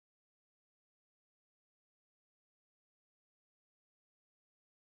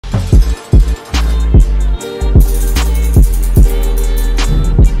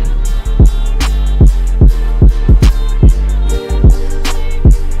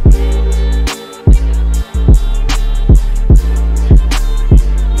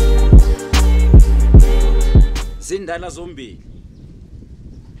zindala zombili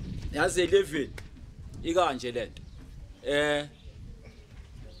yaze 11 ikanje lento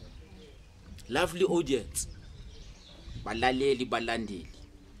lovely audience balaleli balandeli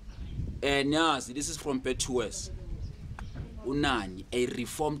nazi this is from Frombad2worse unani a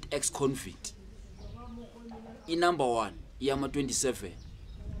reformed ex-convict number 1 yama 27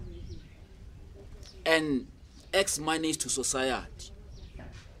 and ex-menace to society.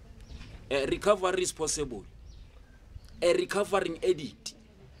 Recovery is possible. A recovering addict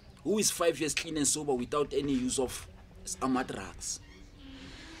who is 5 years clean and sober without any use of some drugs.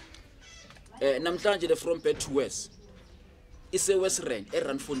 Namhlanje the Frombad2worse is a West Rand, a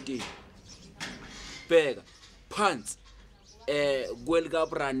Randfontein. Pega, Pants,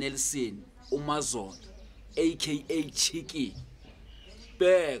 Gwelgabra Nelson, Umazon, aka Chiki.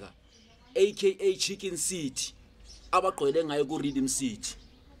 Pega, aka Chicken City. Abagqwele ngayo ku Rhythm City.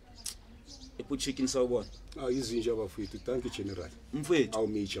 Epu chicken sawubona. Izinja abafethu, thank you general. Mfethu.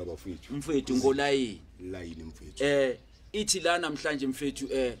 Awumithi abafethu. Mfethu ngolayini. Layini mfethu. Ithi la namhlanje mfethu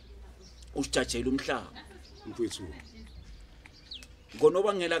usijajela umhlaba. Mfethu.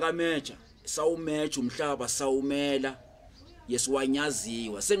 Ngonobangela kameja, sawumeja umhlaba sawumela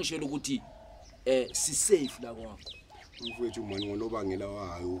yesiwanyaziwa. Sengishela ukuthi si safe la kwakho. Mfethu manje ngonobangela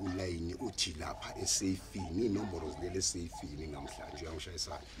wayo ulayini uthi lapha esafini inombolo zilele safini namhlanje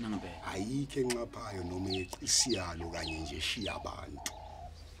uyangishayisana. Nangempela. Ayikho enqaphayo noma isiyalo kanye nje shiya abantu.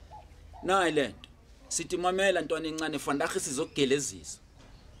 Nayi lento. Sithi mamela ntwana encane fandache sizokugelezisa.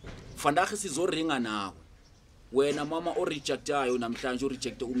 Fandache sizoringa nawe. Wena mama o rejectayo namhlanje o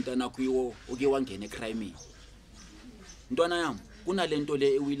rejecte umntana kuyiwo oke wangena ecrime. Ntwana yami kunalento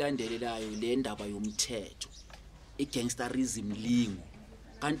le ewilandelelayo le ndaba yomthetho. Gangsterism lingo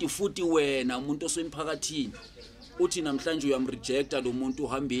kanti futhi wena umuntu osemphakathini uthi namhlanje uyamrejecta lo muntu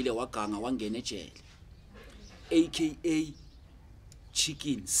uhambile waganga wangena ejele aka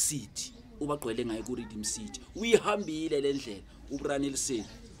Chicken City ubagqwele ngayo ku Rhythm City uyihambile lendlela uBranel City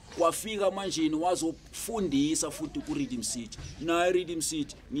kwafika manje wazofundisa futhi ku Rhythm City na Rhythm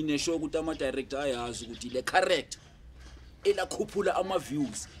City nginesho ukuthi ama director ayazi ukuthi le correct elakhuphula ama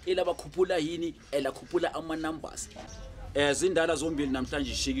views elabakhuphula yini elakhuphula ama numbers zindala zombili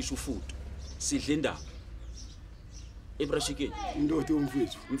namhlanje shikisha ufudo sidla indaba ebrashikeni Indoda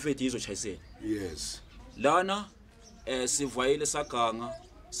umfethu izochayisela yes lana sivayile saganga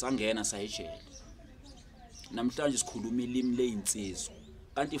sangena sayejele namhlanje sikhuluma ilimi leinsizwa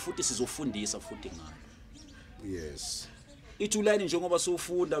kanti futhi sizofundisa futhi ngayo yes ithulani njengoba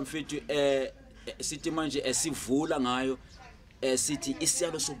sofunda mfethu sithi manje sivula ngayo sithi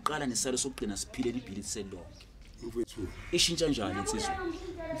isiyalo sokuqala nesiyalo sokugcina siphile libhili selonke mfethu ishintsha njani insizwa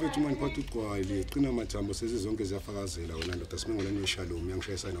mfethu manje phathu ugqwale qina amathambo sezizonke ziyafakazela wona ndoda simengolani shalom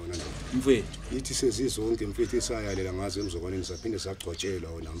uyangishayisana wona ndoda mfethu yithi sezizonke mfethu esayalela ngazo emzokwaneni saphinde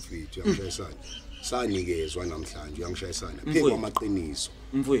sagcotshelwa wona mfethu uyangishayisana sanikezwa namhlanje uyangishayisana phekwa amaqiniso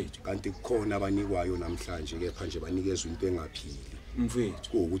mfethu kanti kukhona abanikwayo namhlanje kepha nje banikezwe into engaphili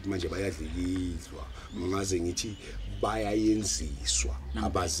mfethu ukuthi manje bayadlilizwa ngaze ngithi bayayenziswa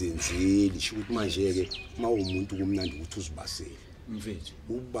abazenzeli sho ukuthi manje ke mawumuntu kumnandi ukuthi uzibasele mfethu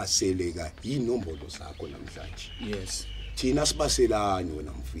ubaseleka inombolo zakho namhlanje yes thina sibaselani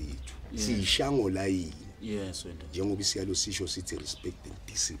wena mfethu sishango layini yes wena njengoba isiyalo sisho sithi respect and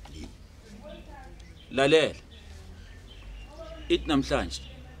discipline lalela ithi namhlanje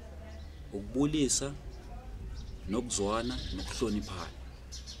ukubulisa nokuzwana nokuhloniphana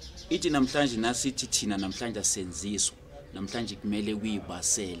ithi namhlanje nasithi thina namhlanje senziswa namhlanje kumele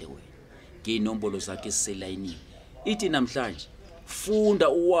uyibasele wena nginombolo zakhe esiselayini ithi namhlanje funda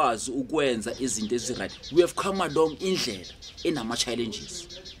uwazi ukwenza izinto eziright we have come along indlela enama challenges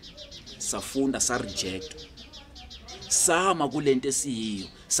safunda sa reject sama kulento esiyiyo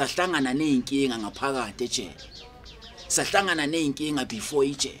sahlangana nezinkinga ngaphakathi ejele sahlangana nezinkinga before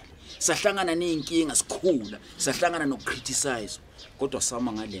ijele sahlangana nezinkinga sikhula sahlangana nokcriticize kodwa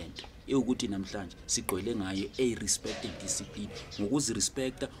sama ngalento ukuthi namhlanje sigqwele ngayo a respect and discipline ngokuzi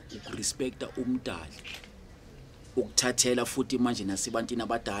respecta ukurespecta umdali ukuthathela futhi manje nasibantini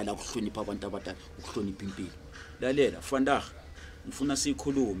abadala ukuhlonipha abantu abadala ukuhlonipha impilo lalela fandaga ngifuna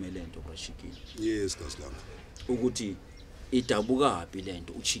sikhulume lento bashikini yes kasilanga ukuthi idabukapi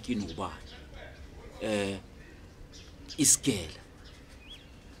lento uchicken ubani iskela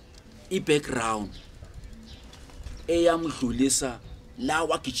ibackground eyamdlulisa la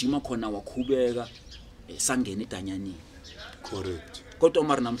wagijima khona wakhubeka sangena edanyanini correct kodwa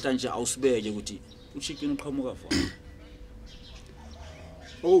mara namhlanje awusibeke ukuthi uchicken uqhamuka fa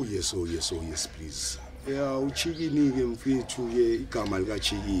oh yes please yeah uchikini ke mfethu ke igama lika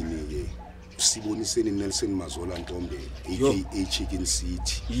chikini ke siboniseni Nelson Mazola Ntombela aka Chicken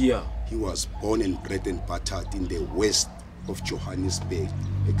City. Yeah. He was born and bred and battered in the west of Johannesburg,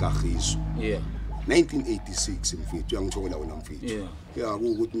 eKagiso. Yeah. 1986 mfethu uyangithola wena mfethu. Yeah.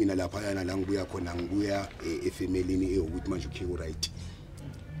 Ukuthi mina lapha yana la ngibuya khona ngibuya efamilini ukuthi manje ukhe right.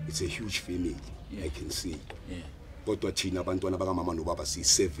 It's a huge family, I can see. Yeah. Kodwa thina abantwana baka mama nobaba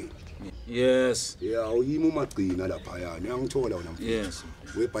si7. Yes. Yeah, uyima umagcina lapha yana uyangithola wena mfethu. Yes.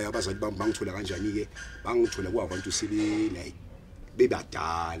 Webhaya abazali bami bangithola kanjani ke? Bangithola kwabantu sebe like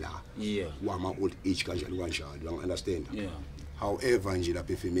bebadala. Yeah. Wama old age kanjalo kanjalo, you understand? Yeah. However, nje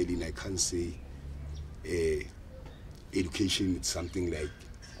lapha efamily I can't say education is something like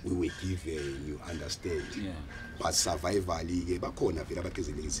we were given, you understand? Yeah. But survival ke bakhona vela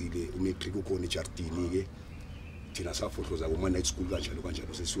abagezelekisile umetric ukhona ejardini ke thina safotoza kuma night school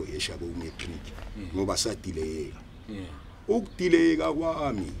kanjalo sesiyoyesha ko umetric ngoba sadileka. Yeah. Ukudileka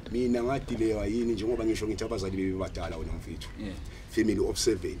kwami mina ngadileka yini njengoba ngisho ngithi abazali bebadala wena mfethu. Yeah. Family of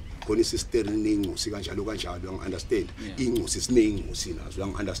 7 khona sister nengosi kanjalo you understand? Ingosi sinengosi nazo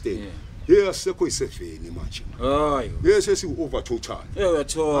you understand? Yes sekho i7 manje. Hayi. Yes esi over total.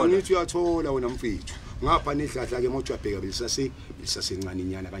 Uyathola. Angithi uyathola wena mfethu. Ngapha nedladla ke mothi uyabheka bilisasencane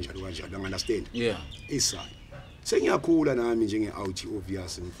inyana kanjalo you understand? Yeah. Iside. Sengiyakhula nami njenge out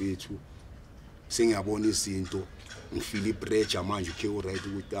obvious mfethu. Sengiyabona izinto ngifeel ipressure manje ukhe right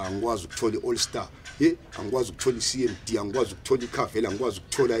ukuthi angikwazi ukuthola all star angikwazi ukuthola iCMD angikwazi ukuthola iCavela angikwazi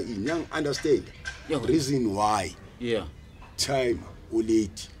ukuthola inyang understand reason why time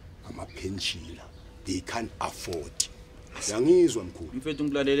olate ama pensioner they can't afford yangizwa mkhulu mfethu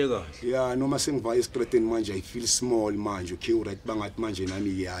ngilalele kahle yeah noma sengiva eStratton manje I feel small manje ukhe right bangathi manje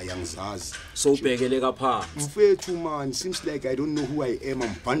nami yangizazi so ubhekeleka phansi mfethu man seems like I don't know who I am.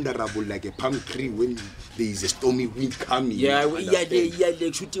 I'm vulnerable like a palm tree when there is a stormy wind coming. Yeah iyale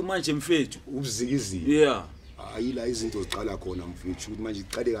kushuthi manje mfethu ubuzikizile yeah ayila izinto ziqala khona mfethu ukuthi manje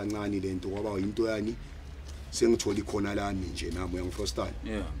iqale kancane lento ngoba into yani sengithola ikhona lami nje nami uyangifostana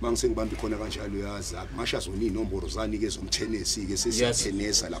mangisengibamba ikhona kanjalo uyazi amasha zoni inombolo zani ke zomthenesi ke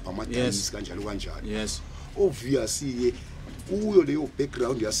sesithenesa lapha amadayisi kanjalo yes obviously ke kuyo leyo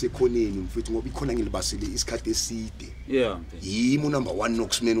background yasekhoneni mfethu ngoba ikhona ngilibasile isikhathi eside yimi number 1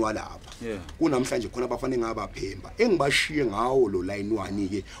 noxman walapha kunamhlanje khona abafanele ngabaphemba engibashiye ngawo lo line 1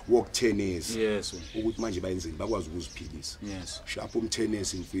 ke wokuthenesa ukuthi manje bayenzeni bakwazi ukuziphilisa sharp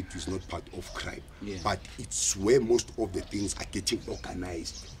umthenesi mfethu is not part of crime but it's where most of the things are getting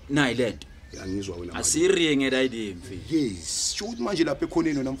organized Nyland yangizwa wena asiriye idea mfethu yes shothi manje lapha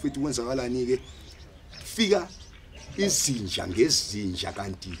ekhoneni wena mfethu kwenzakalani ke fika izinja ngezinja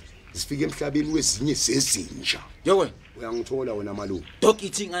kanti sifike emhlabeni wezinye sezinja yewena uyangithola wena malume dog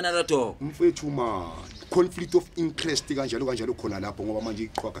eating another dog mfethu man conflict of interest kanjalo khona lapho ngoba manje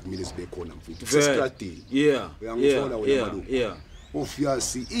iqhwaga kumele sibe khona mfethu sesitradini uyangithola wena malume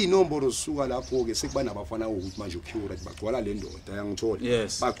obviously inombolo zisuka lapho ke sekuba nabafana ukuthi manje ucure bagcwala le ndoda uyangithola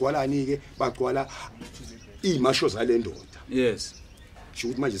bagcwalani ke bagcwala imasho zale ndoda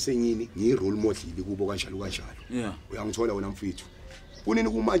shokuthi manje senyini ngirole model kubo kanjalo uyangithola wena mfethu kunini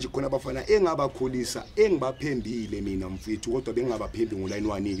kumanje khona abafana engabakholisa engibaphembile mina mfethu kodwa bengabaphembi ngoline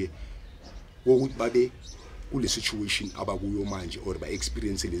 1 ke ukuthi babe kule situation abakuyo manje or ba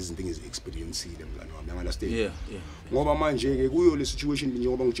experience lezi zinto engizexperiencile mngani wami understand ngoba manje ke kuyo le situation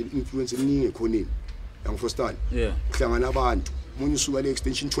njengoba ngitshela influence eminingi ekhoneni yangifostana kuhlangana abantu umunye usuka le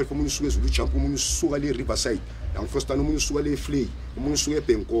extension 12 umunye usuka eZulu jump umunye usuka le Riverside yangifostana umunye usuka le Flay umunye usuka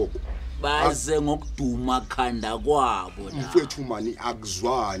eBangkok baze ngokuduma khanda kwabo la mfethu mani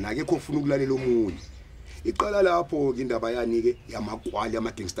akuzwana akekho ufuna ukulalela omunye iqala lapho ke indaba yani ke yamakwali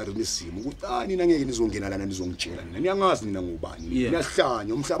amagangsterism ukuthi nina ngeke nizongena lana nizongitshela nina niyangazi nina ngubani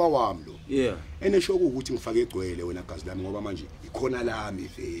niyahlanya umhlaba wami lo enesho ukuthi ngifake egcwele wena gazi lami ngoba manje ikhona lami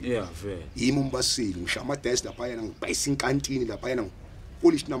vele yimi umbasili ngisha amadayisi lapha yana ngibhayisa inkantini lapha yana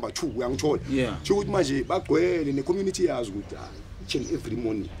polish number 2 uyangithola nje ukuthi manje bagcwele ne community yazi ukuthi each every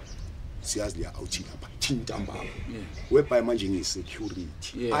morning siyazi ya out lapha thintambama whereby manje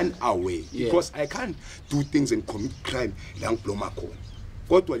ngisecurity unaware because I can't do things and commit crime la ngibloma khona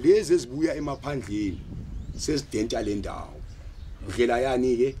kodwa lezi ezibuya emaphandleni sesidenta le ndawo ndlela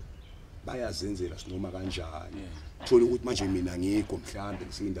yani ke bayazenzela sinoma kanjani thola ukuthi manje mina ngikho mhlambe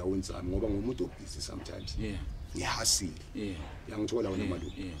ngisindaweni zami ngoba ngumuntu obusy sometimes ngiyahasile yangithola wena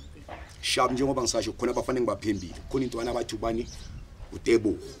malume sharp njengoba ngisasho khona abafanele ngibaphembile khona into abathi ubani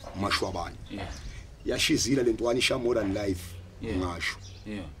utebo mashwabani yashizila lentwana isha modern life ngasho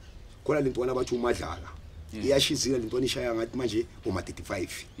khona lentwana abathi umadlala iyashizila lentwana ishaya ngathi manje uma 35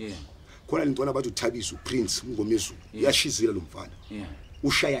 khona lentwana abathi uthabiso prince ngomezulu iyashizila lo mfana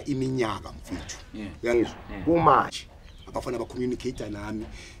ushaya iminyaka mfethu uyangizwa kumanje abafana ba communicate nami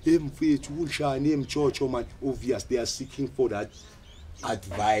mfethu kunjani emjojo man obvious they are seeking for that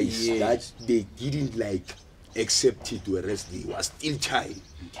advice that they didn't like accept it, whereas they were still child.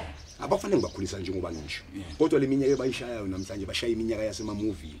 Abafana ngibakhulisa njengoba ngisho kodwa leminyaka ebayishayayo namhlanje bashaya iminyaka yasema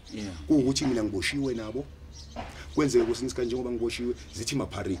movie ukuthi mina ngiboshiwe nabo kwenzeke kusinye isikhathi njengoba ngiboshiwe zithi ma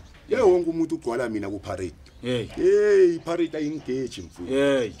parade wonke umuntu ugcwala mina ku parade parade ayingeje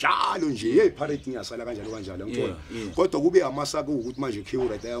mfowethu njalo nje parade ngiyasala kanjalo ngithola kodwa kube amasaka ukuthi manje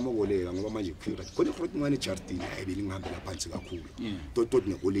curate ayamokoleka ngoba manje curate khona curate ngane jardini ayibeli ngihambela phansi kakhulu tot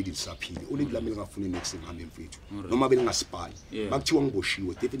neoledi lisaphile oledi lami ngafuna next ngihambe mfethu noma belingasipali bakuthiwa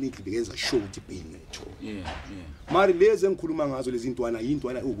ngiboshiwe definitely bekenza show ukuthi bail ngetho mari lezi engikhuluma ngazo lezi intwana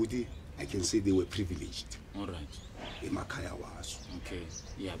yintwana ukuthi I can say they were privileged. All right. Emakhaya wazo. Okay.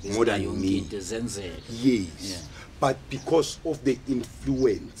 More than me. Yes. But because of the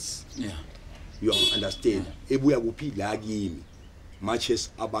influence. You understand? Ebuya kuphi la kimi. Much as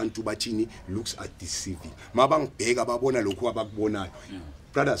abantu bathini looks at deceiving. Mabangibheka babona lokho abakubonayo.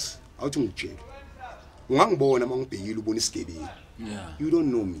 Brothers, awuthi ngijele. Ungangibona mangibhekile ubona isigebengu. You don't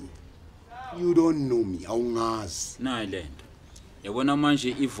know me. Awungazi. Na ilento. Yabona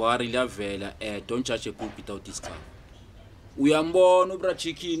manje ivari lavela don't judge a book without discover. Uyambona ubra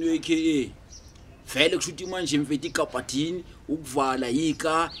chicken aka vele kushuthi manje mfeti kapatini ukuvala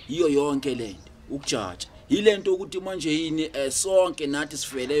yika iyo yonke lento ukujudge yilento ukuthi manje yini sonke nathi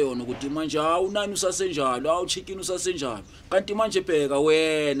sivele yona ukuthi manje awunani usasenjalo chicken usasenjalo kanti manje bheka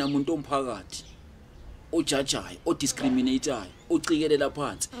wena umuntu omphakathi ojudgeayo odiscriminateayo ocikelela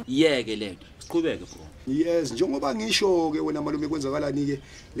phansi yeke lento siqhubeke bro. Yes, njengoba ngisho ke wena malume kwenzakalani ke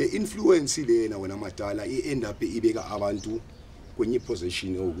le influence lena wena madala iend up ibeka abantu kwenye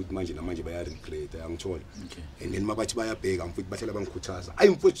position ukuthi manje namanje baya regret ayangithola and then mabathi bayabheka mfowethu bahlala bangikhuthaza ayi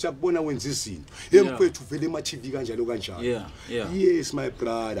mfowethu siyakubona wenza izinto mfowethu vele ema TV kanjalo yes my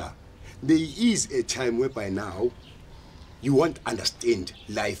brother, there is a time whereby now you won't understand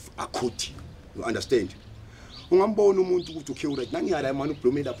life according, you understand. Ungambona umuntu ukuthi ukhewura nangiyala manje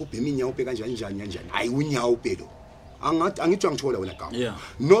ublome lapho ubheminya ubhe kanjani hayi unyawo phelo angithi angithola wena gama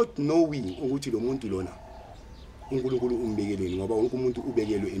not knowing ukuthi lo muntu lona uNkulunkulu umbekeleni ngoba wonke umuntu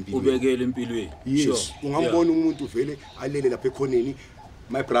ubekelwe empilweni yes ungambona umuntu vele alele lapha ekhoneni.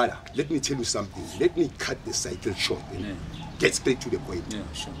 My brother, let me tell you something, let me cut the cycle short and get straight to the point.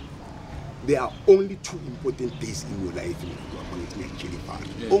 There are only two important days in your life.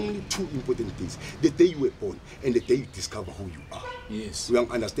 Only two important days. The day you were born and the day you discover who you are. Yes. You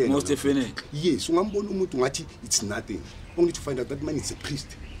understand? Most definitely. Yes. It's nothing. Only to find out that man is a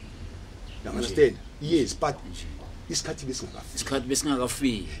priest. You understand? Yes, but it's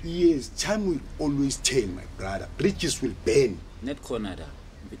yes, time will always tell, my brother. Bridges will burn. Net corner.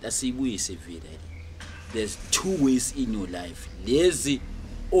 There's two ways in your life. Lazy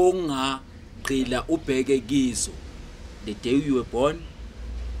onga qila ubheke kizo the day you were born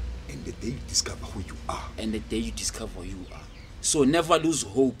and the day you discover who you are. So never lose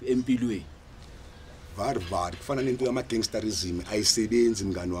hope empilweni. Var kufana nento yama gangsterism ayisebenzi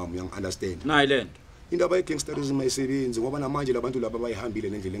mngani wami, you understand? Na island indaba ye gangsterism ayisebenzi ngoba namanje labantu laba bayihambile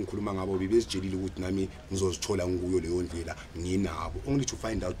nendlela engikhuluma ngabo bebezijelile ukuthi nami ngizozithola nguyo leyo ndlela nginabo, only to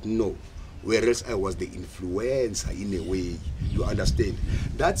find out no, whereas I was the influencer in a way, you understand?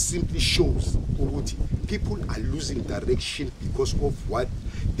 That simply shows ukuthi people are losing direction because of what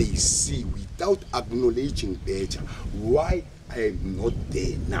they see without acknowledging better why I am not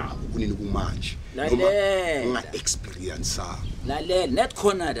there now kunini kumanje noma experience net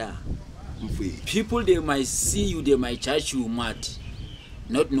corner. People, they might see you, they might judge you mad,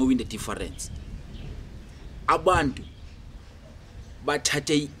 not knowing the difference. Abantu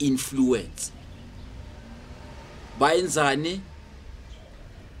bathathe influence bayenzani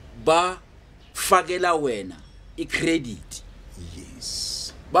ba fakela wena icredit.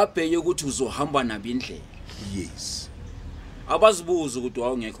 Yes. Babheke ukuthi uzohamba nabindlela. Yes. Abazibuza ukuthi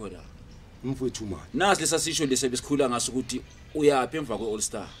wawungekho la. Mfowethu manje. Nasi lesasisho lesebesikhula ngaso ukuthi uyaphi emva kwe All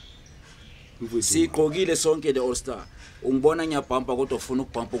Star. Siqokile sonke le All Star. Ungibona ngiyabhampa kodwa ufuna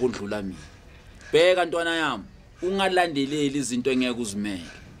ukubhampa okudlula mina. Bheka ntwana yami, ungalandeleli izinto engeke uzimele.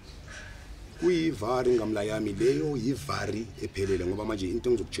 Kuyivari ngamla yami leyo yivari ephelele ngoba manje into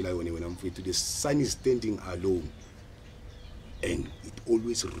engizokutshela yona wena mfowethu, the sun is standing alone and it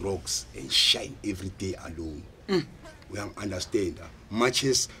always rocks and shine every day alone. We understand much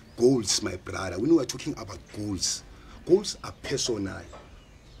as goals, my brother. When we are talking about goals are personal.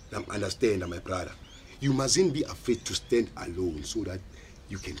 Understand, my brother. You mustn't be afraid to stand alone so that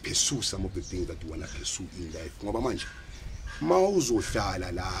you can pursue some of the things that you want to pursue in life. Ngoba manje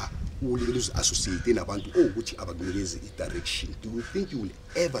mawuzohlala la ulike uzassociate nabantu ukuthi abakunikeze i-direction, do you think you will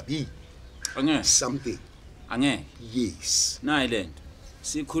ever be something? Angeke. Yes. Nayi lento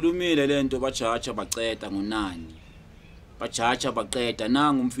sikhulumile lento bajaja baceda ngonani bajaja baqeda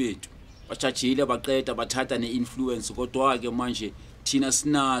nanga umfethu bajajile baqeda bathatha neinfluence kodwa ke manje thina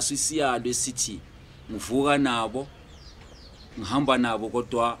sinaso isiyalo esithi ngivuka nabo ngihamba nabo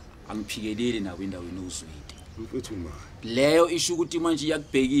kodwa angiphikeleli nabo endaweni uzwide mfethu manje leyo isho ukuthi manje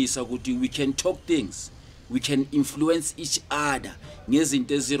iyakubhekisa ukuthi we can talk things, we can influence each other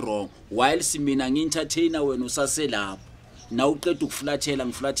ngezinto ezirong while simina ngintertainer wena usaselapho na uqeda ukuflathela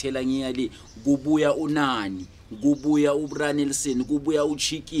ngiflathela ngiyali kubuya unani kubuya uBranelson kubuya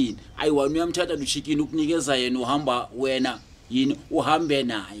uChicken ayiwani uyamthatha uChicken ukunikeza yena uhamba wena yini uhambe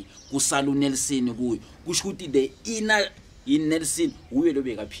naye kusala uNelson kuyo kusho ukuthi the inner in Nelson uye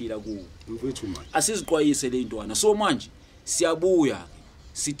lobeka phila kuwo mfethu manje asiziqwayise le ntwana so manje siyabuya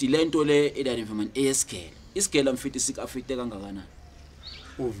sithi lento le environment eyesigela isigela mfethu sikaffecte kangakanani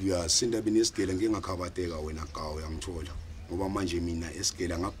obvious indabeni yesigela ngingakhabateka wena gawo yangithola ngoba manje mina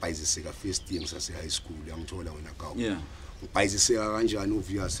esigela ngakubhayiziseka first year ngisase high school yangithola wena gawo ngibhayiziseka kanjani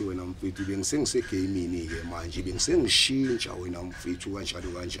obvious wena mfethu bengisengise gaming ke manje bengisengishintsha wena mfethu kanjalo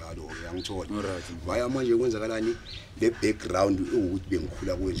yangithola vaya manje kwenzakalani le background ukuthi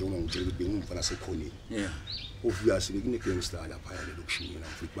bengikhula kwenje uma ngitshela ukuthi bengimfana sekhoneni obvious bekune gangster lapha yale lokushini wena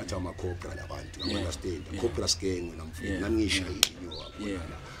mfethu bathi ama cobra labantu understand cobra gang wena mfethu namisha yini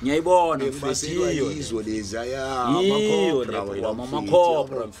ngiyayibona mfethu izwe leza ya ama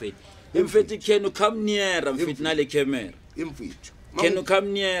cobra mfethu mfethu can you come near mfethu nale camera mfethu can you come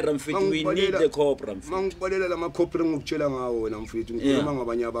near mfethu we need the cobra mfethu mangibalela lama cobra ngokutshela ngawo wena mfethu ngikhuluma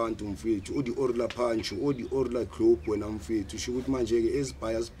ngabanye abantu mfethu odi orla punch odi orla globe wena mfethu sho ukuthi manje ke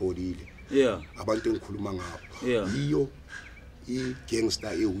ezibhaya sibhodile abantu engikhuluma ngabo yiyo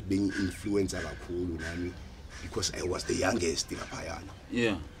i-gangster ukuthi bengi-influencer kakhulu nami because I was the youngest lapha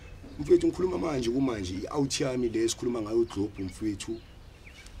yana mfethu ngikhuluma manje kumanje i-out yami le sikhuluma ngayo globe mfethu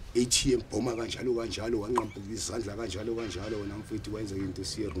ATM boma kanjalo wanqampuka izandla kanjalo wena mfethu wenza into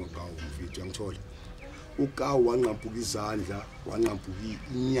siyeri ngogawo mfethu yangithola ugawo wanqampuka izandla wanqampuka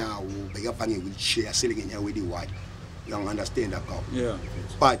inyawo bekabhange wheelchair sele ngenyawo eliwide you understand agawo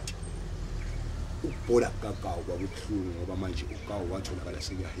but ubhola kagawo kwakuhlungu ngoba manje ugawo watholakala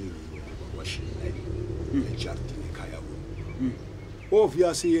sekuyahengile ngoba kwashila ejardini ekhaya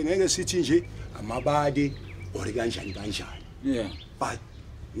obviously ngeke sithi nje amabadi or kanjani but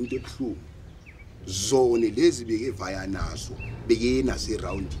into ebuhlungu zone lezi beke vaya nazo beke nase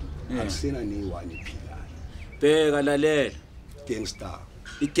round akusena ne1 iphilayo bheka lalela gangster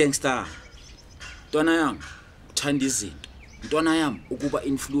igangster ntwana yami uthanda izinto ntwana yami ukuba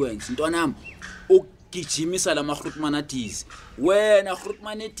influence ntwana yami ukugijimisa lamaGrootman adizi wena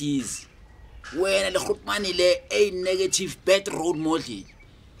Grootman edizi wena le Grootman le a negative bad role model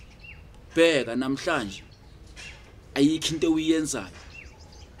bheka namhlanje ayikho into uyenzayo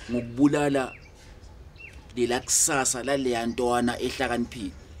ngokubulala lela kusasa laleya ntwana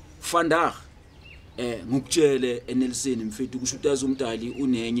ehlakaniphile Frombad ngikutshele eNelson mfethu kusho utazi umdali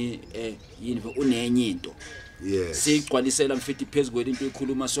unenye yini unenye into siyigcwalisela mfethu phezulu into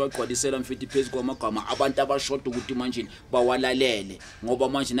ekhuluma siwagcwalisela mfethu phezulu kwamagama abantu abashoda ukuthi manje bawalalele ngoba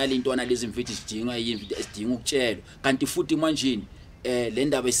manje nalintwana lezi mfethu sidinga yini esidinga ukutshelwa kanti futhi manje le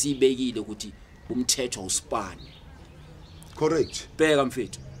ndaba esibekile ukuthi umthetho usipani correct bheka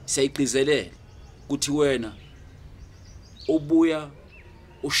mfethu siyayiqizelela ukuthi wena ubuya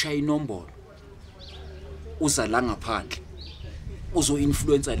ushaya inombolo uza la ngaphandle uzo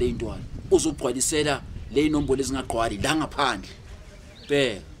influencer le ntwana uzogcwalisela le inombolo ezingaqhwali la ngaphandle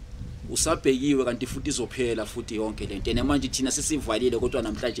bheka usabhekiwe kanti futhi izophela futhi yonke lento nemanje thina sesivalile kodwa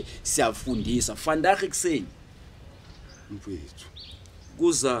namhlanje siyafundisa Frombad ekseni mfethu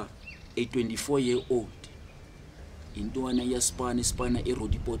kuza a 24-year-old intwana yaspana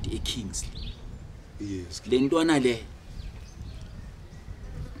eRodiport eKingsley le ntwana le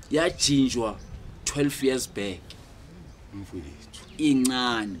yajinjwa 12 years back mfethu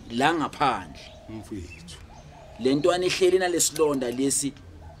incane la ngaphandle mfethu le ntwana ehleli nalesilonda lesi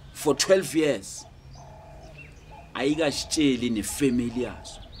for 12 years ayikashitsheli nefamily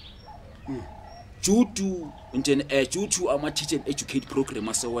yazo due to ama teach and educate program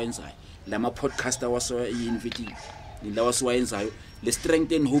asewenzayo lama podcaster waseyinviti lawa siwayenzayo le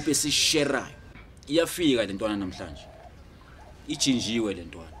strength and hope esisherayo iyafika le ntwana namhlanje ijinjiwe le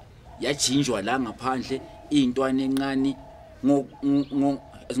ntwana yajinjwa la ngaphandle intwana encane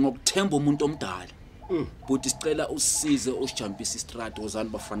ngokuthemba umuntu omdala but sicela usize usijumpisa istrata ozani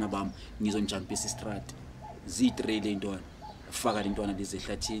bafana bami ngizonjumpisa istrata zi3 le ntwana faka lentwana lezi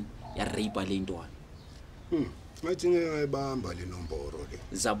ehlathini ya rape le ntwana ngathi ngeke ngayibamba le nomboro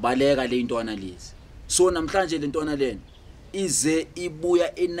le zabaleka le ntwana lezi so namhlanje le ntwana lena ize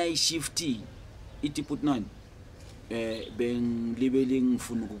ibuya e-night shift ithi put nani bengilibele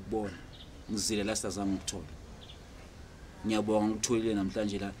ngifuna ukubona ngizile la sazange ukuthola ngiyabonga ngitholile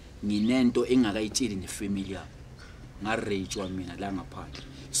namhlanje la nginento engakayitsheli nefamily yami ngarage mina la ngaphandle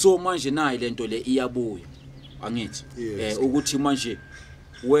so manje nayi lento le iyabuya angithi ukuthi manje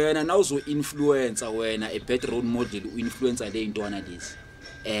wena nawuzo influencer wena bad role model uinfluencer le intwana lezi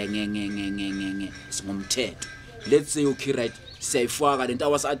singumthetho let's say okay right siyayifaka lento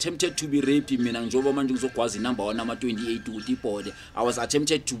I was attempted to be raped mina njengoba manje ngizogwaza inumber 1 ama 28 ukuthi ibhode I was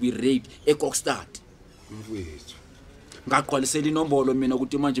attempted to be raped eKokstad mfethu ngaqwalisela inombolo mina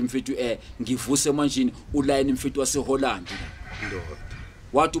ukuthi manje mfethu ngivuse manje uline mfethu waseHolland ndoda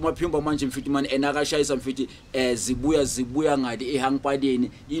wathi umaphimba manje mfethu manje enakashayisa mfethu zibuya ngale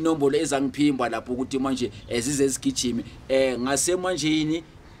ehangpadeni inombolo ezangiphimba lapho ukuthi manje zize zigijime ngase manje yini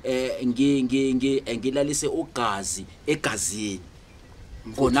ngilalise ugazi egazini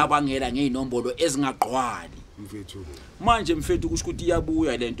kona bangela ngeinombolo ezingaqhwali mfethu manje mfethu kusho ukuthi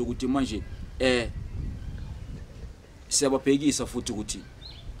iyabuya lento ukuthi manje siyababhekisa futhi ukuthi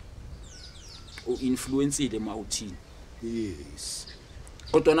uinfluenceile mawuthini yes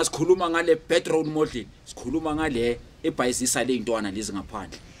kodwa nasikhuluma ngale bad role model sikhuluma ngale ebhayisisa le intwana lezi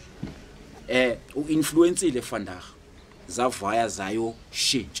ngaphandle uinfluenceile Vandag zavaya zayo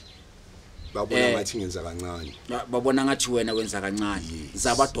shitsha babona ngathi ngenza kancane babona ngathi wena wenza kancane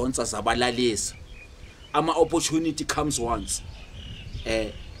zabadonsa zabalalisa ama opportunity comes once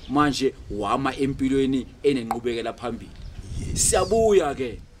manje wama empilweni enenqubekela phambili siyabuya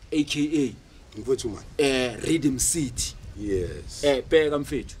ke aka mfethu man Rhythm City yes bheka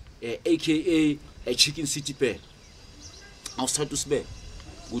mfethu aka Chicken City bheka awusithatha usibe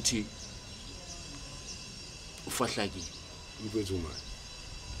ukuthi ufahlakile mfethu man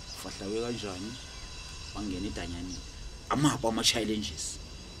ufahlawe kanjani bangena idanyani amapha ama challenges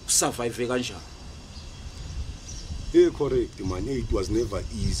usurvive kanjani correct man it was never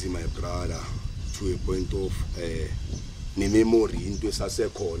easy my brother to a point of nememory into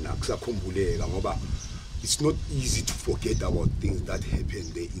esasekhona kusakhumbuleka ngoba it's not easy to forget about things that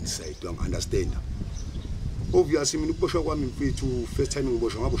happened there inside you understand obviously mina ukuboshwa kwami mfethu first time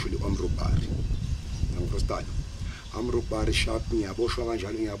ngiboshwa ngaboshwa le-Robbery ngangifostana Robbery sharp ngiyaboshwa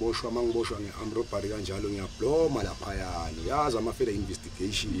kanjalo ngiyaboshwa mangiboshwa nge-Robbery kanjalo ngiyabloma lapha yani yazi ama-further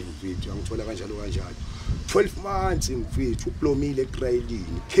investigation mfethu ngithola kanjalo 12 months mfethu ublomile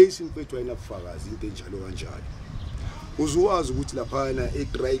etrialini case mfethu ayinabufakazi into enjalo kanjalo uzuwazi ukuthi lapha na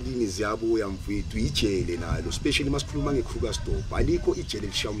etrialini ziyabuya mfethu ijele nalo especially masikhuluma ngeKrugersdorp alikho ijele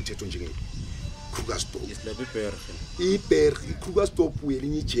lishaya umthetho njengelo Krugersdorp iKrugersdorp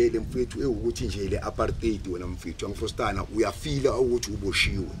uyelinye ijele mfethu ewukuthi nje le apartheid wena mfethu angifostana uyafila ukuthi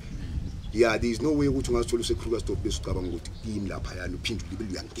uboshiwe there is no way ukuthi ungasithola useKrugersdorp bese ucabanga ukuthi kimi lapha yana uphinde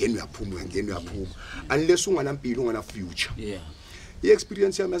ulibele uyangena uyaphuma unless unganampilo ungana future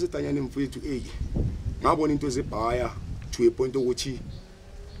i-experience yami yasedanyani mfethu ngabona into ezebhaya to a point ukuthi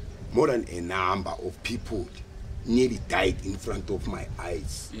more than a number of people nearly died in front of my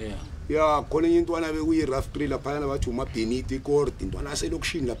eyes khona intwana bekuyi-rough trailer phana bathi umaBenito ecourt intwana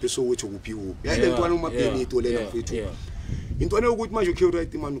aselokushini lapha eSoweto kuphi yale ntwana umaBenito lena mfethu intwana ukuthi manje ukhe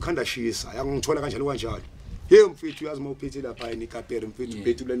right man ukhanda shisa yangithola kanjalo mfethu yazi mawuphethe lapha enikapere mfethu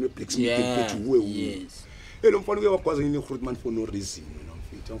ubhethula ne-blacksmith mfethu uwe lo mfana uke wagwaza yini Grootman for no reason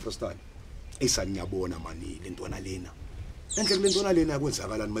mfethu angifostani esanyabona mani le ntwana lena endlela lentwana lena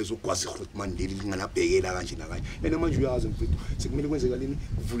kwenzakalani mayizogwaza iGrootman leli linganabhekela kanje nakanje yena manje uyazi mfethu sekumele kwenzeka lini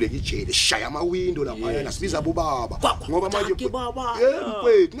kuvuleka ijele shaya ama window lapha yana sibiza abobaba ngoba manje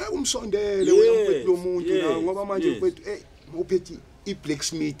mfethu ngeke umsondele wena mfethu lo muntu na ngoba manje mfethu uphethe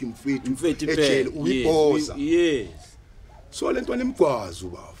i-blacksmith mfethu ejele uyiboza so lentwana imgwazi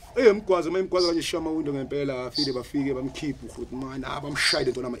ubaba mgwazi mayimgwaza kanje shama window ngempela afile bafike bamkhipha uGrootman abamshaya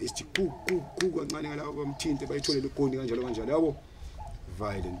lento nama ST kancane ngala bamthinte bayitholele igoni kanjalo yabo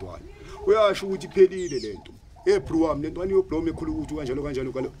violent one uyasho ukuthi iphelile lento bro wami lentwana iyobloma ekhulu ukuthi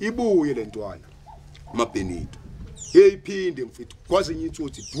kanjalo ibuye lentwana umaBenito iphinde mfethu kwaze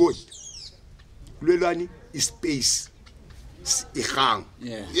nyitsothi boy kulelani ispace ihang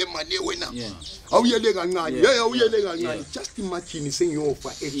yemali wena awuyele kancane awuyele kancane just imagine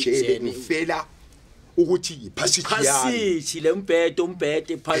sengiyofa ejele ngifela ukuthi iphasithi le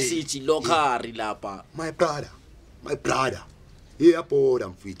umbhede phasithi lokari lapha my brother yabhoda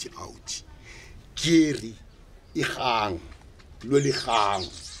mfethu out kiri ihang lolihang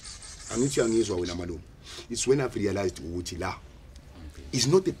angithi angizwa wena malume it's when I've realized ukuthi la is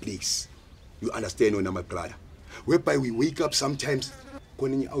not a place, you understand, wena my brother, whereby we wake up sometimes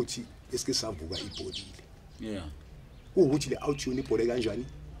konenye awuthi eske savuka ibhodile. Yeah. Ukuthi le awuthi yona ibhode kanjani?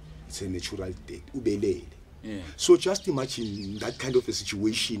 It's a natural death, ubelele. Yeah. So just imagine that kind of a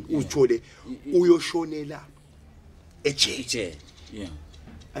situation, uthole uyoshonela ejail. Yeah.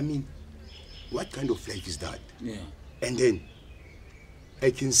 I mean, what kind of life is that? Yeah. And then I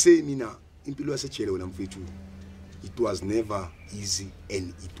can say mina impilo yasejele wena mfethu, it was never easy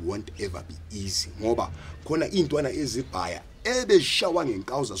and it won't ever be easy ngoba khona intwana ezibhaya ebeshawa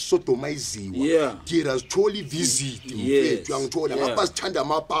ngenkawuza sodomayiziwa. Yeah. Tira sitholi visit mfethu uyangithola ngapha sithanda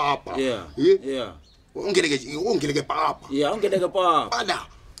amapapa. Yeah. Ungeleke papa. Yeah, ungeleke papa. Bala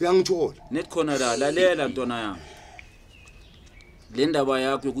uyangithola. Net khona la lalela ntwana yami. Le ndaba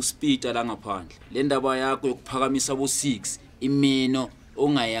yakho yokuspita la ngaphandle, le ndaba yakho yokuphakamisa bo 6 imino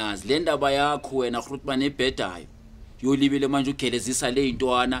ongayazi, le ndaba yakho wena Grootman nebhedayo yolibele manje ugelezisa le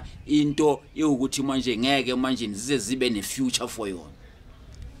intwana into ukuthi manje ngeke manje zize zibe ne future for yona.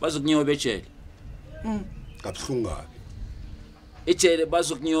 Bazokunyoba ejele. Kabuhlungu kabi. Ejele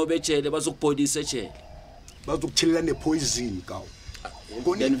bazokunyoba ejele, bazokubhodisa ejele. Bazokuthelela nepoison kawo.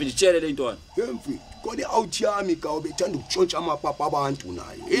 Then vijele le intwana. Yemfi, kone out yami kawo bethanda ukutshontsha amapapa abantu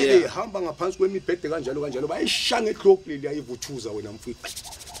nayo. Hamba ngaphansi kwemibhede kanjalo bayishanga eclock leli ayivuthuza wena mfethu.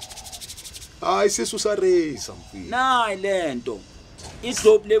 Hayi sesusa race mfethu. Nayi lento.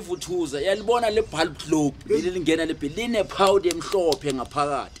 Iglobe levuthuza yalibona le bulb globe lelingena line powder emhlophe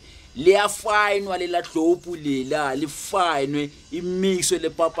ngaphakathi. Liyafinwa lela globe lela lifinwe imixwe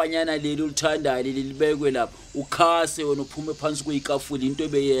lepapanyana leli ulithandayo lelibekwe lapha ukhase wena uphume phansi kweyikafula into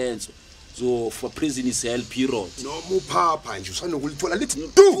ebeyenza so for prison cell period noma uphapha nje usanokulithola lithi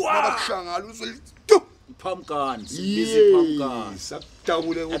du ngoba kushangala uzolidu pumpkin busy pumpkin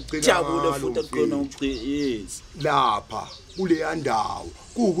sakujabule ukugcina jabule futhi akukhona yes lapha kule yandawo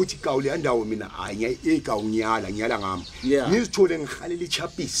kuukuthi kawu le yandawo mina anya egawunyala ngiyala ngami ngizithole ngikhalela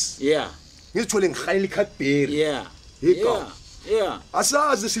ichapisi ngizithole ngikhalela iCadbury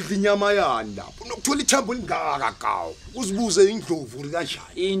asazi sidla inyama yani lapho nokuthola ithambo lingaka kawo uzibuze indlovu kanjani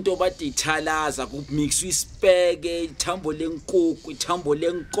into bathi ithalaza kumixwa ispeke ithambo lenkukhu ithambo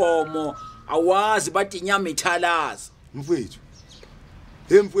lenkomo awazi bathi inyama ithalaza mfethu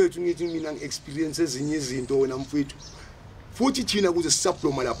ngithi mina ngiexperience ezinye izinto wena mfethu futhi thina kuze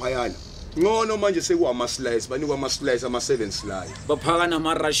sisaploma lapha yana ngono manje sekuwama slice banikwa ama slice ama 7 slice baphaka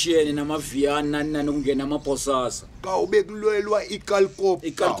nama Russian nama Vienna nani kungena ama bosasa kawu bekulwelwa ikalkop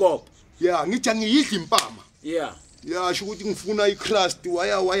ngithi angiyidli impama sho ukuthi ngifuna icrust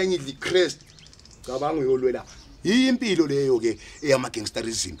waya ngidli icrust cabanga uyolwela impilo leyo ke eyama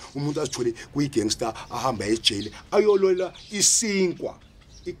gangsterism umuntu azithole kuyi gangster ahamba ejele ayolwela isinkwa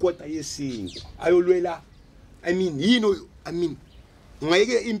ikota yesinkwa ayolwela I mean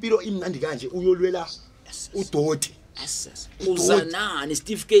ngayeke impilo imnandi kanje uyolwela udoti uzanani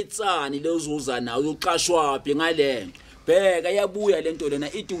certificate sani lezoza nawo uyoqashwa phi ngalento bheka yabuya lento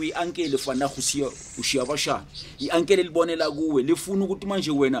lena ithi uyi uncle fana ushiya bashana iuncle libonela kuwe lifuna ukuthi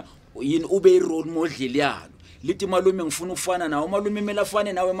manje wena yini ube role model yalo lithi malume ngifuna ukufana nawe malume mela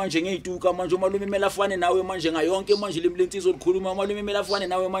afane nawe manje ngeyituka manje malume mela afane nawe manje ngayonke manje lemlentizo likhuluma malume mela afane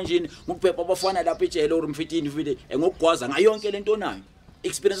nawe manje ngokuphepha abafana lapha ejele or mfitini vile ngokugwaza ngayonke lento nayo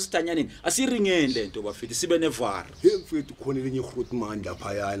experience sidanyaneni asiringeni lento bafiti sibe nevara mfethu khona lenye Grootman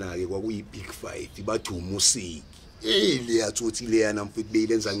lapha yana ke kwakuyi big fight bathi umusiki liyathothi leyana mfethu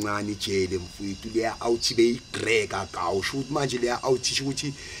beyilenza kancane ijele mfethu leya out beyigreka kawu sho ukuthi manje leya out sho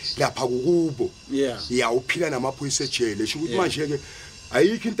ukuthi lapha kukubo uphila namaphoyisa ejele sho ukuthi manje ke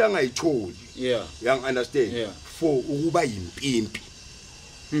ayikho into angayitholi yang understand for ukuba yimpimpi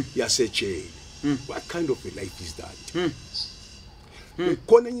yasejele what kind of a life is that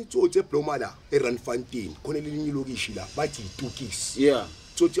khona ngitsotse ebloma la eRandfontein khona lelinye lokishi la bathi itukisi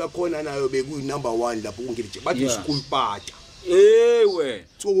tsotsi yakhona nayo bekuyi number 1 lapho ungilije bathi school party ewe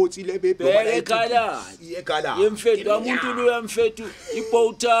tsotsi lebebhloma ekhala yemfethu umuntu lo yamfethu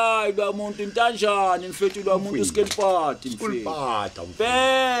ibowtie lo muntu intanjani mfethu lo muntu school party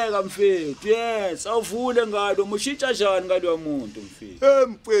bheka mfethu yes awuvule ngalo mushintsha njani ngalo muntu mfethu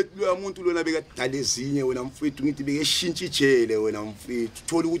mfethu lo muntu lona bekadala ezinye wena mfethu ngithi bekeshintsha ijele wena mfethu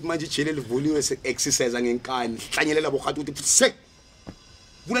thola ukuthi manje ijele livuliwe se exercise ngenkani hlanyelela bogathi ukuthi sek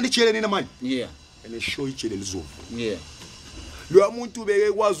vula lijele nina manje and show ijele lizovu lo muntu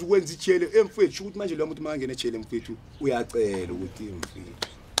beke kwazi ukwenza ijele emfethu ukuthi manje lo muntu mangene ejele mfethu uyacela ukuthi mfethu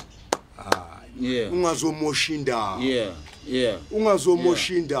ungazomosha indawo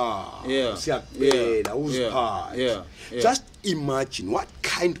ungazomosha indawo siyacela uziphathe just imagine what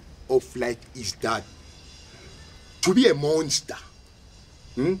kind of life is that to be a monster.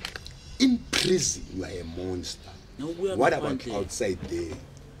 In prison, you are a monster. What about outside there?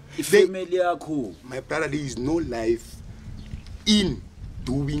 My brother, there is no life in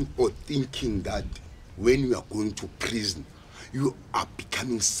doing or thinking that when you are going to prison, you are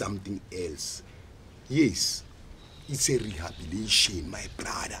becoming something else. Yes, it's a rehabilitation, my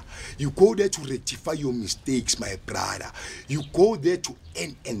brother. You go there to rectify your mistakes, my brother. You go there to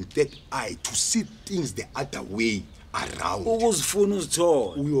end and that eye, to see things the other way around.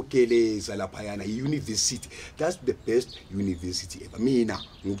 Uyokeleza laphayana university. That's the best university ever. Mina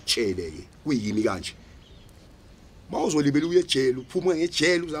ngukutshele ke kuyini kanje. Mawuzolibela uye ejele uphuma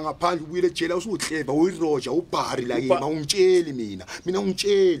ngejele uzangaphandle ubuyele ejele usuhleba uyiroja ubhari la yima ungitsheli mina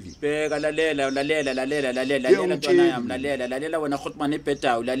ungitsheli. Bheka lalela ntwana yami lalela wena Khotman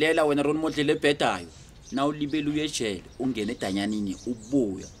ebhedayo lalela wena Ron Modle ebhedayo. Na ulibela uye ejele ungene edanyanini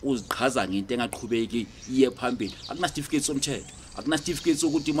ubuya uziqhaza ngento engaqhubeki iye phambili akuna certificate somthetho akuna certificate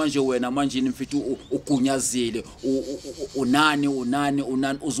sokuthi manje wena manje mfethu ugunyazile unani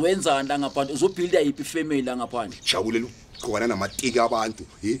uzwenzani la ngaphandle uzobuilda yipi family la ngaphandle jabulela uqhokana namateki abantu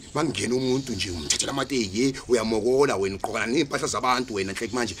mangena umuntu nje umthethela amateki uyamokola wena uqhokana nempahla zabantu wena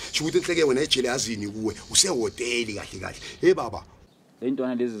nhleke manje shukuthi enhleke wena ejele yazini kuwe usehoteli kahle baba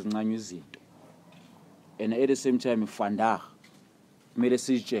lentwana lezi zincanywe izinto and at the same time Frombad made a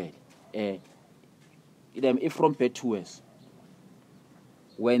suggestion if Frombad2worse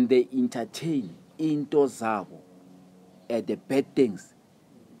when they entertain into zabo at the bad things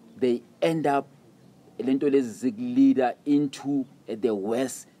they end up lento lezi leader into the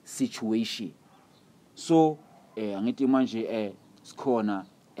worst situation. So angithi manje sikhona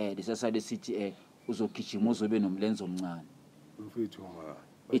lesasade sithi uzogijima uzobe nomlenze omncane mfethu ma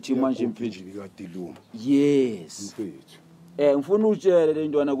ithi manje mfethu likadiluma. Yes mfethu ngifuna utshele le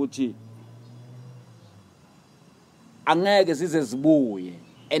ntwana ukuthi angeke size zibuye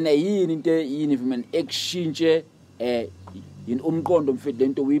ene yini into yini man exchange yini umqondo mfethu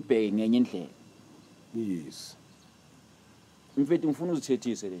lento uyibheke ngenye indlela. Yes mfethu ngifuna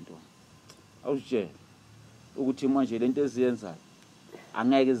uzithethise le ntwana awusitshela ukuthi manje lento eziyenzayo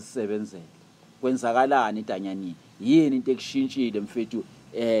angeke zisebenzele kwenzakalani edanyanini yini into ekushintshile mfethu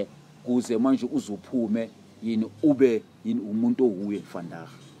kuze manje uzuphume yini ube yini umuntu ohuye Frombad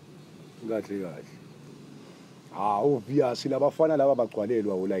kahle obvious labafana laba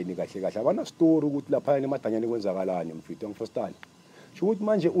bagcwalelwa ulayini kahle abana story ukuthi lapha emadanyani kwenzakalani mfethu ngifostani sho ukuthi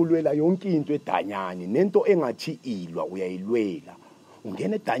manje ulwela yonke into edanyani nento engathi ilwa uyayilwela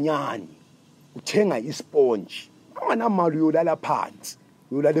ungena edanyani uthenga isponge anganamali uyolala phansi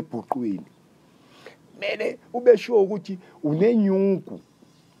uyolala ebhuqweni mele ube sure ukuthi unenyuku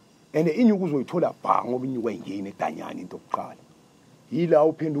ene inyuku uzoyithola bha ngoba inyuku ayingeni edanyani into okuqala yila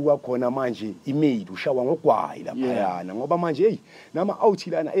uphenduka khona manje email ushawa ngogwayi lapha yana ngoba manje nama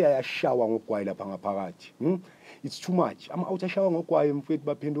outilana eyayashawa ngogwayi lapha ngaphakathi it's too much ama out ashawa ngogwayi mfethu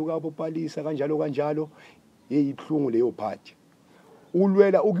baphenduka abopalisa kanjalo ibhlungu leyo phathi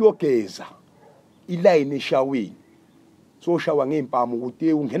ulwela ukuyogeza iline eshaweni so shawa ngempama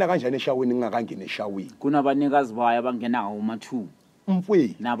ukuthi ungena kanjani eshaweni ngingakangena eshaweni kunabanikazi baye abangena ngoma 2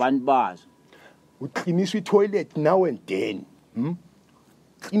 mfethu nabantu bazo uqinisa itoilet now and then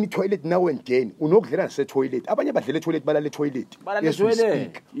clean toilet now and then unokudlela nase toilet abanye badlela toilet balale toilet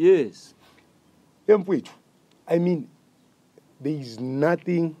yes mfethu I mean there is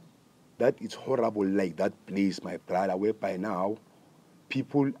nothing that is horrible like that place my brother whereby now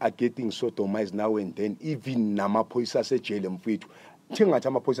people are getting sodomized now and then even namaphoyisa asejele mfethu thingathi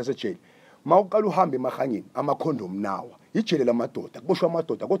amaphoyisa asejele mawuqala uhambe emahangeni amakhondom nawa ijele lamadoda kuboshwa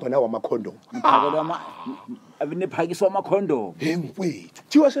amadoda kodwa nawo amakhondom ngiphakelwa abinephakiswa amakhondom mfethu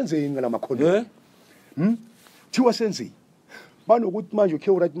thiwa senzeni ngala makhondom thiwa senzeni banokuthi manje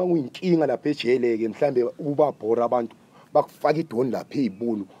ukhe urathi manguyinkinga lapha ejele ke mhlambe ubabhora abantu bakufaka idoni lapha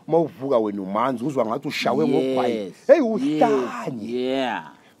ezibunu mawuvuka wena umanzi uzwa ngathi ushawe ngogwayi uhlanye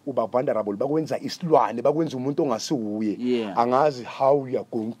uba vulnerable bakwenza isilwane bakwenza umuntu ongasuye angazi how you are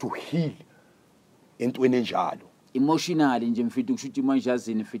going to heal entweni enjalo emotionally nje mfethu kushuthi manje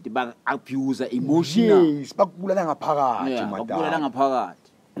yazini mfethu ba abuse emotional yes bakubulala ngaphakathi madam bakubulala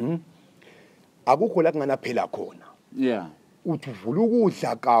ngaphakathi akukho la kungana phela khona uthi uvula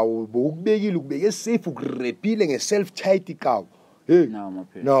ukudla kawo bokubekile ukubeke safe ukurepile ngeself tight kawo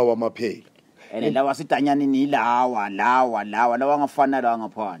nawo amaphela ene lawa sidanyanini lawa ngafana lawa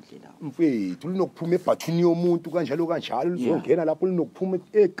ngaphandle la mfethu linokuphuma ebhathini yomuntu kanjalo lizongena lapho linokuphuma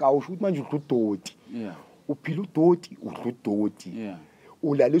egawu ukuthi manje udludoti uphila udoti udludoti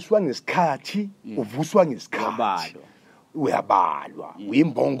ulaliswa ngesikhathi uvuswa ngesikhathi uyabalwa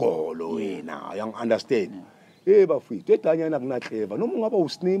uyimbongolo wena you understand bafethu eDanyana kunahleva noma ungaba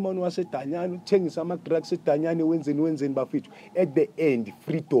usneyman waseDanyana uthengisa ama drugs eDanyana wenzeni bafethu at the end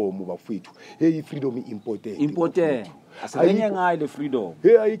freedom bafethu freedom important asenye ngayo le freedom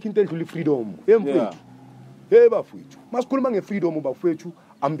ayikho into endlula freedom mfethu bafethu masikhuluma ngefreedom bafethu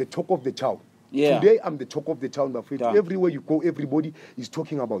I'm the talk of the town. Today I'm the talk of the town bafethu. Everywhere you go everybody is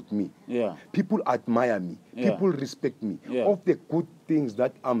talking about me. People admire me. People respect me. Of the good things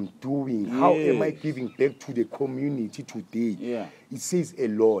that I'm doing, how am I giving back to the community today? It says a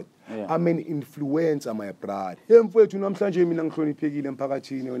lot. I'm an influencer my brother. Mfethu namhlanje mina ngihloniphekile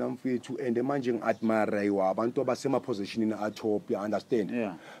emphakathini wena mfethu and manje ngiadmire abantu abasema position atop, you understand?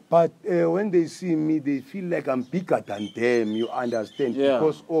 But when they see me they feel like I'm bigger than them, you understand?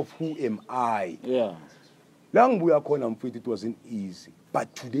 Because of who am I? La ngibuya khona mfethu it wasn't easy,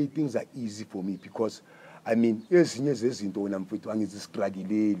 but today things are easy for me because I mean ezinye zezinto wena mfethu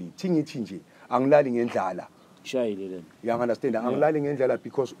angizistruggleli thingithi nje angilali ngendlala. You understand? I'm learning Angela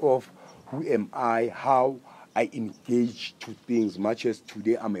because of who am I, how I engage to things. Much as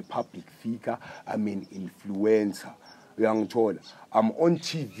today I'm a public figure, I'm an influencer. I'm on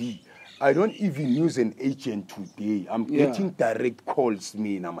TV. I don't even use an agent today. I'm getting direct calls,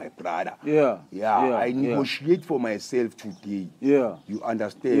 me and my brother. I negotiate for myself today. You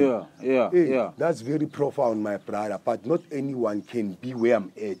understand? That's very profound, my brother. But not anyone can be where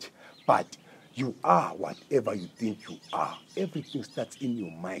I'm at. But you are whatever you think you are. Everything starts in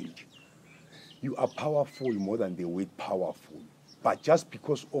your mind. You are powerful more than the word powerful. But just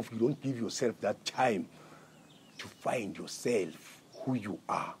because of you don't give yourself that time to find yourself, who you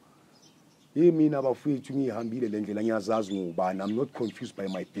are. I'm not confused by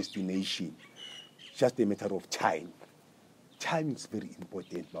my destination. It's just a matter of time. Time is very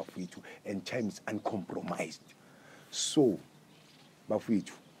important, and time is uncompromised. So,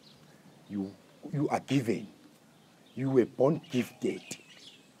 you are given. You were born gifted.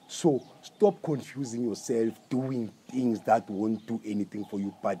 So stop confusing yourself doing things that won't do anything for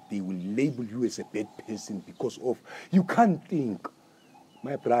you, but they will label you as a bad person because of you can't think.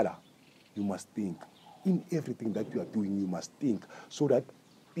 My brother, you must think. In everything that you are doing, you must think so that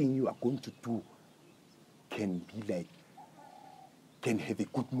thing you are going to do can have a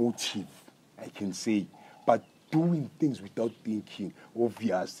good motive, I can say. But doing things without thinking,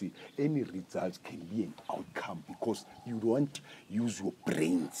 obviously, any results can be an outcome because you don't use your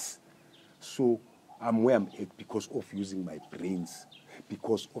brains. So I'm where I'm at because of using my brains,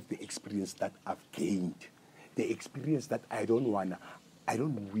 because of the experience that I've gained, the experience that I don't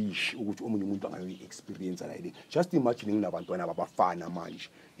wish ukuthi omunye umuntu angayo experience like that. Just imagine ngilabantwana abafana manje,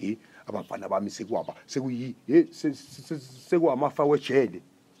 abafana bami sekuwamafa wejele.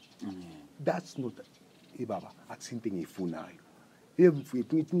 That's not baba akusinto engiyifunayo.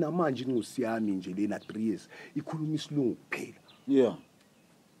 Mfethu ngithi namanje ingosi yami nje lena 3 years ikhuluma isilungu kuphela.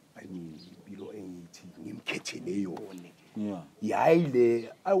 I mean bilo engithi ngimkhethele yone. Yayile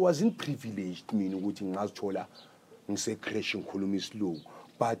I wasn't privileged mina ukuthi ngazithola ngise crash ngikhuluma isilungu,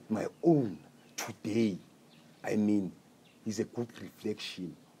 but my own today I mean is a good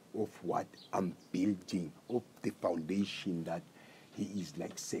reflection of what I'm building, of the foundation that he is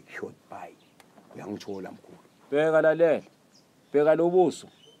like secured by. Uyangithola mkhulu. Bheka lalela. Bheka lobuso.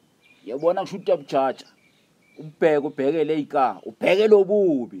 Yabona ngishuta buchacha. Ubhekele ika, ubheke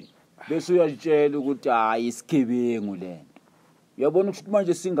lobubi. Bese uyatshela ukuthi hayi isigebengu lento. Uyabona ukuthi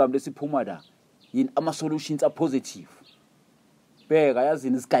manje singami lesiphuma la. Yini ama solutions are positive. Bheka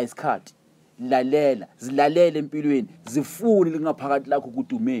yazini isiguy isikhathi. Lalela, zilalele empilweni, zifune lingaphakathi lakho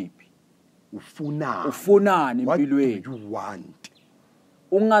ukuthi umephi. Ufunani empilweni? What do you want?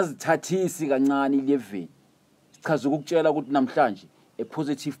 Ungazithathisi kancane ilevel. Sichaza ukukutshela ukuthi namhlanje a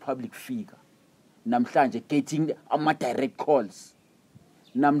positive public figure. Namhlanje getting ama direct calls.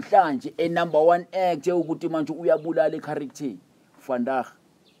 Namhlanje a number 1 act ukuthi manje uyabulala echaracter. Vandag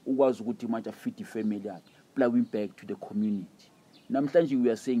ukwazi ukuthi manje afit ifamily yakhe, plowing back to the community. Namhlanje we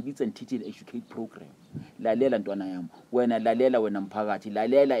are saying it's an teach and educate program. Lalela ntwana yami, wena lalela wena mphakathi,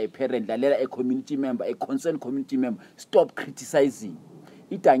 lalela a parent, lalela a community member, a concerned community member. Stop criticizing.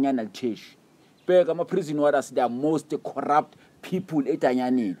 Itanyana licheshi. Bheka ama prison warders, they are most corrupt people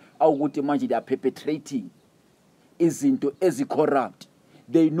etanyaneni. Awukuthi manje they are perpetrating izinto corrupt.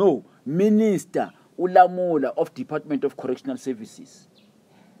 They know Minister Ulamula of Department of Correctional Services.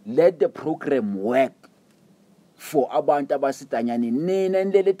 Let the program work for abantu abasitanyanini. Nina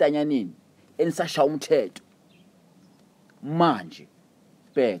endlele tanyanini enisasha umthetho. Manje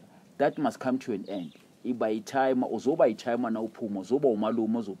bheka, that must come to an end. Iba itime uzoba itime na uphuma, uzoba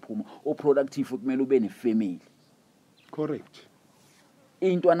umalume ozophuma, o productive kumele ube ne family. Correct.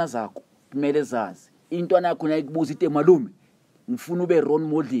 Intwana zakho kumele zazi intwana yakho nayikubuza ite malume ngifuna ube role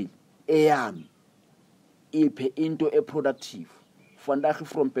model eyami iphe into eproductive fandahi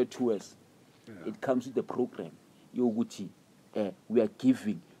from Frombad2worse it comes with the program yokuthi we are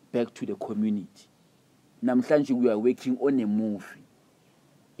giving back to the community. Namhlanje we are working on a movie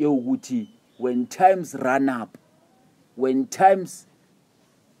yokuthi when times run up, when times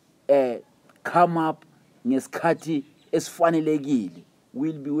come up ngesikhathi esifanelekile,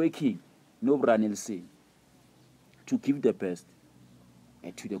 we'll be working no Nelson to give the best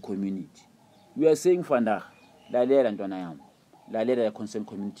to the community. We are saying Fanda, lalela ntwana yami, lalela ya concerned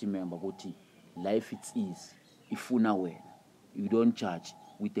community member ukuthi life it's easy ifuna wena. You don't judge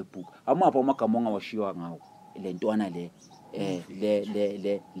with the book. Amapha amagama ongawashiwa ngawo le ntwana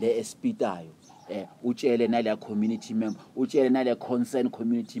le espitayo utshele nale community member, utshele nale concerned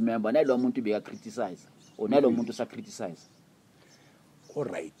community member, nalo muntu beka criticize or nalo muntu sa criticize.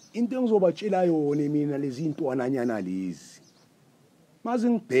 Alright, into engizobatshela yona mina lezi ntwananyana lezi maze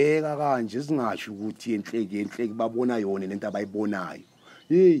ngibheka kanje singasho ukuthi enhleke babona yona lento abayibonayo.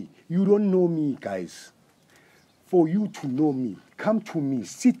 Hey, you don't know me guys. For you to know me, come to me,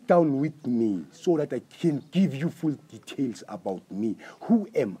 sit down with me so that I can give you full details about me. Who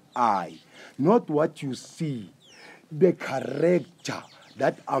am I? Not what you see. The character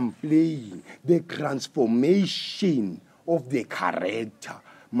that I'm playing, the transformation of the character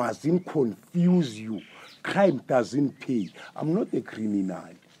mustn't confuse you. Crime doesn't pay. I'm not a criminal.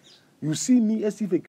 You see me as if a